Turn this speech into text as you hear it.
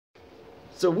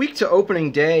It's a week to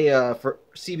opening day for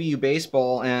CBU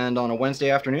baseball, and on a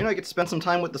Wednesday afternoon, I get to spend some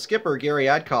time with the skipper, Gary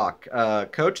Adcock.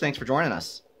 Coach, thanks for joining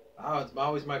us. Oh, it's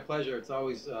always my pleasure. It's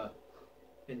always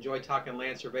enjoy talking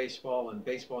Lancer baseball and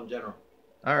baseball in general.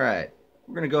 All right,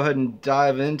 we're going to go ahead and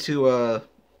dive into a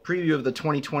preview of the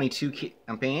 2022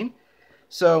 campaign.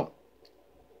 So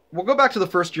we'll go back to the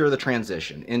first year of the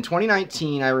transition. In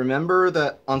 2019, I remember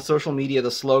that on social media,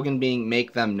 the slogan being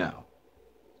 "Make them know."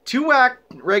 Two WAC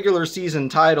regular season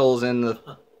titles and the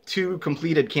two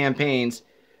completed campaigns.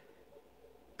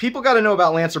 People got to know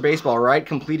about Lancer baseball, right?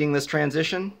 Completing this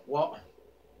transition. Well,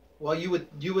 you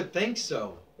would think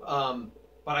so, but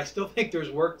I still think there's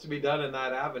work to be done in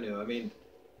that avenue. I mean,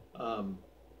 the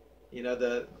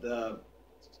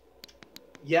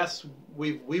yes,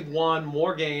 we've won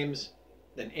more games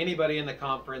than anybody in the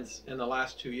conference in the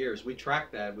last 2 years. We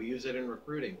track that. We use it in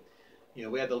recruiting.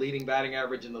 We had the leading batting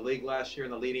average in the league last year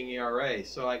and the leading ERA.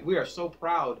 So we are so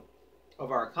proud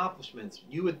of our accomplishments.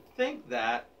 You would think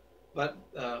that, but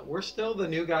we're still the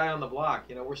new guy on the block.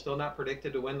 We're still not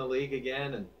predicted to win the league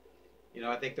again. And,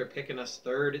 I think they're picking us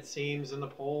third, it seems, in the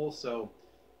poll. So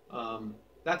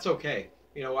that's okay.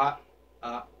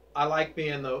 I like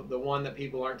being the one that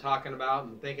people aren't talking about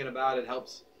and thinking about. It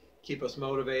helps keep us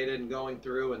motivated and going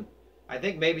through. And I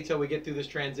think maybe till we get through this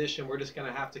transition, we're just going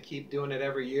to have to keep doing it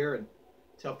every year until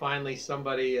finally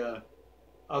somebody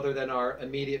other than our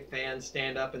immediate fans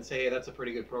stand up and say, hey, that's a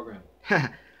pretty good program.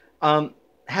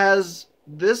 Has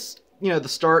this, the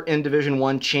start in Division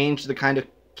I changed the kind of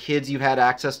kids you've had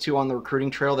access to on the recruiting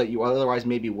trail that you otherwise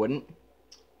maybe wouldn't?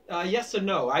 Yes and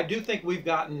no. I do think we've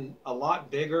gotten a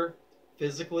lot bigger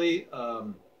physically,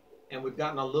 and we've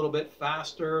gotten a little bit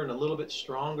faster and a little bit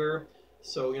stronger.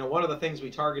 So, one of the things we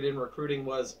targeted in recruiting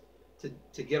was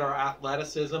to get our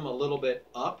athleticism a little bit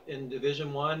up in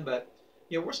Division I, but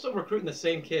we're still recruiting the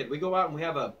same kid. We go out and we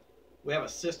have a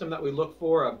system that we look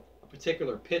for, a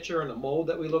particular pitcher and a mold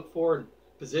that we look for, and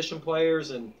position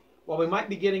players. And while we might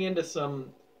be getting into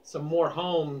some more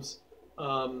homes,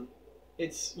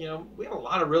 it's we have a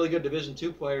lot of really good Division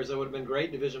II players that would have been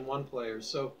great Division I players.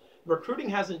 So recruiting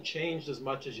hasn't changed as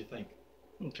much as you think.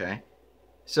 Okay.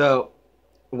 So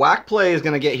WAC play is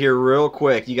going to get here real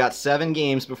quick. You got 7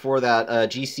 games before that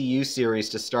GCU series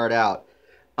to start out.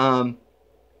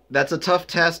 That's a tough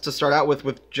test to start out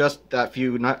with just that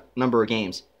few number of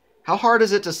games. How hard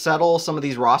is it to settle some of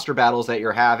these roster battles that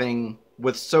you're having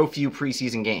with so few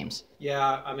preseason games?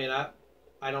 Yeah, I mean,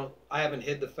 I haven't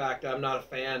hid the fact I'm not a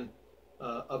fan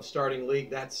of starting league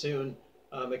that soon,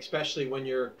 especially when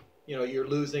you're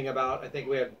losing about, I think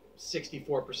we had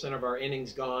 64% of our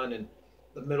innings gone and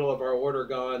the middle of our order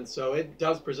gone. So it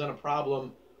does present a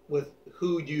problem with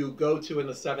who you go to in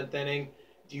the 7th inning.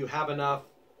 Do you have enough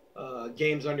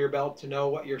games under your belt to know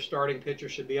what your starting pitcher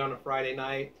should be on a Friday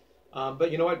night?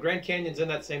 But you know what? Grand Canyon's in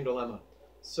that same dilemma.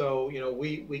 So,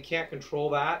 we can't control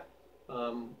that.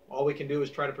 All we can do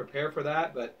is try to prepare for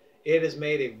that. But it has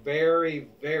made a very,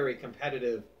 very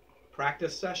competitive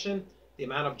practice session. The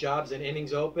amount of jobs and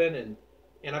innings open.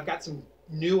 And I've got some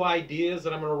new ideas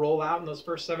that I'm going to roll out in those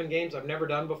first 7 games I've never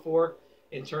done before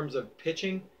in terms of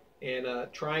pitching and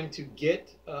trying to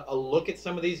get a look at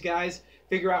some of these guys,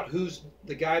 figure out who's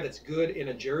the guy that's good in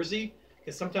a jersey,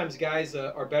 because sometimes guys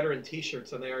are better in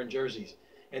T-shirts than they are in jerseys.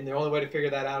 And the only way to figure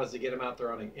that out is to get them out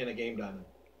there in a game diamond.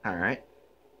 All right.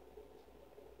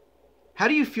 How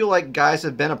do you feel like guys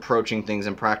have been approaching things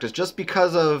in practice just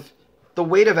because of the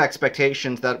weight of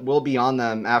expectations that will be on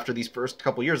them after these first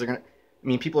couple years?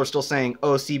 People are still saying,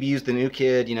 oh, CBU's the new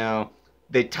kid,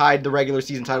 they tied the regular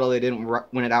season title, they didn't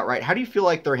win it outright. How do you feel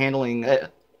like they're handling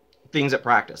things at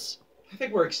practice? I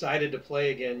think we're excited to play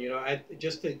again,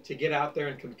 just to get out there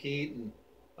and compete. And,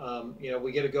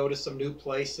 we get to go to some new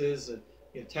places,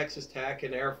 Texas Tech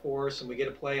and Air Force, and we get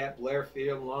to play at Blair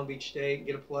Field and Long Beach State, and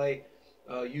get to play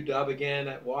UW again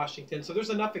at Washington. So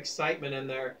there's enough excitement in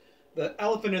there. The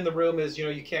elephant in the room is,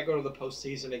 you can't go to the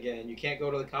postseason again. You can't go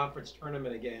to the conference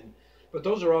tournament again. But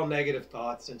those are all negative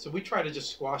thoughts. And so we try to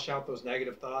just squash out those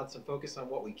negative thoughts and focus on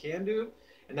what we can do.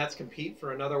 And that's compete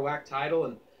for another WAC title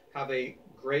and have a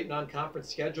great non-conference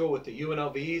schedule with the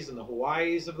UNLVs and the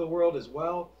Hawaiis of the world as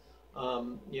well.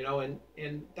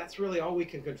 And that's really all we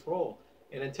can control.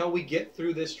 And until we get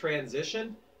through this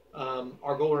transition,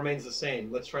 our goal remains the same.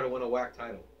 Let's try to win a WAC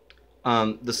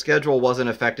title. The schedule wasn't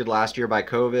affected last year by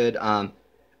COVID.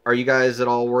 Are you guys at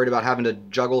all worried about having to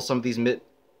juggle some of these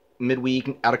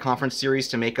midweek out-of-conference series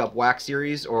to make up WAC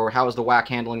series, or how is the WAC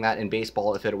handling that in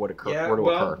baseball if it would occur? Yeah,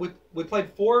 well, we played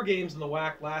 4 games in the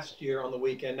WAC last year on the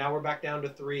weekend. Now we're back down to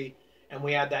 3, and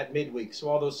we had that midweek. So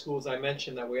all those schools I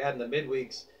mentioned that we had in the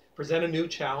midweeks present a new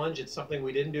challenge. It's something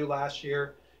we didn't do last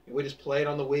year. We just played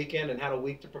on the weekend and had a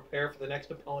week to prepare for the next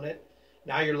opponent.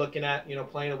 Now you're looking at,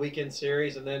 playing a weekend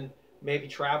series and then maybe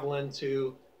traveling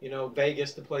to,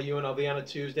 Vegas to play UNLV on a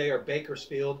Tuesday or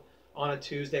Bakersfield on a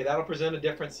Tuesday. That'll present a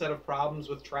different set of problems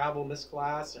with travel in this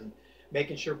class and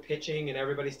making sure pitching and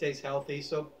everybody stays healthy.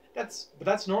 So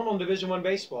that's normal in Division I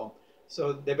baseball.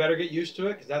 So they better get used to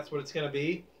it because that's what it's going to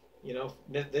be,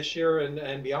 this year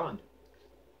and beyond.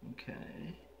 Okay.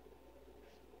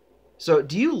 So,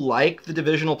 do you like the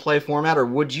divisional play format, or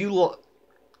would you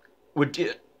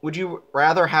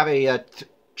rather have a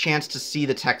chance to see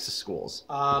the Texas schools?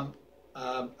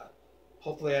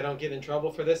 Hopefully, I don't get in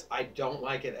trouble for this. I don't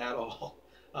like it at all.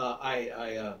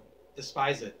 I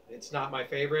despise it. It's not my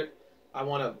favorite. I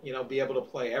want to, be able to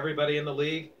play everybody in the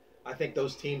league. I think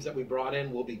those teams that we brought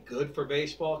in will be good for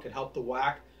baseball. Could help the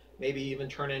WAC, maybe even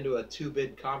turn into a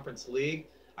two-bid conference league.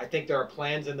 I think there are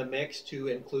plans in the mix to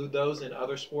include those in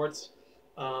other sports,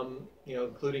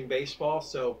 including baseball.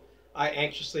 So I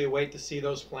anxiously await to see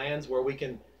those plans where we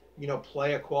can,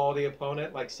 play a quality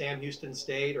opponent like Sam Houston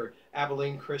State or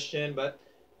Abilene Christian. But,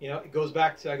 it goes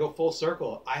back to, I go full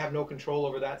circle. I have no control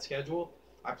over that schedule.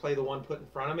 I play the one put in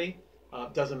front of me.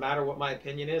 Doesn't matter what my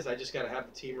opinion is. I just got to have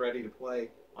the team ready to play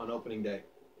on opening day.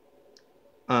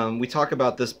 We talk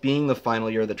about this being the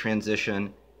final year of the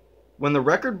transition. When the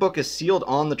record book is sealed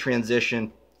on the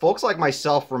transition, folks like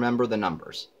myself remember the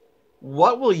numbers.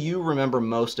 What will you remember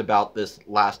most about this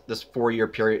 4-year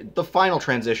period, the final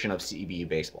transition of CEBU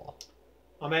baseball?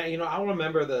 Oh man, I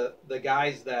remember the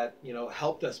guys that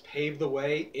helped us pave the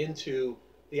way into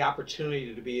the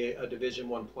opportunity to be a Division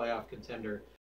I playoff contender.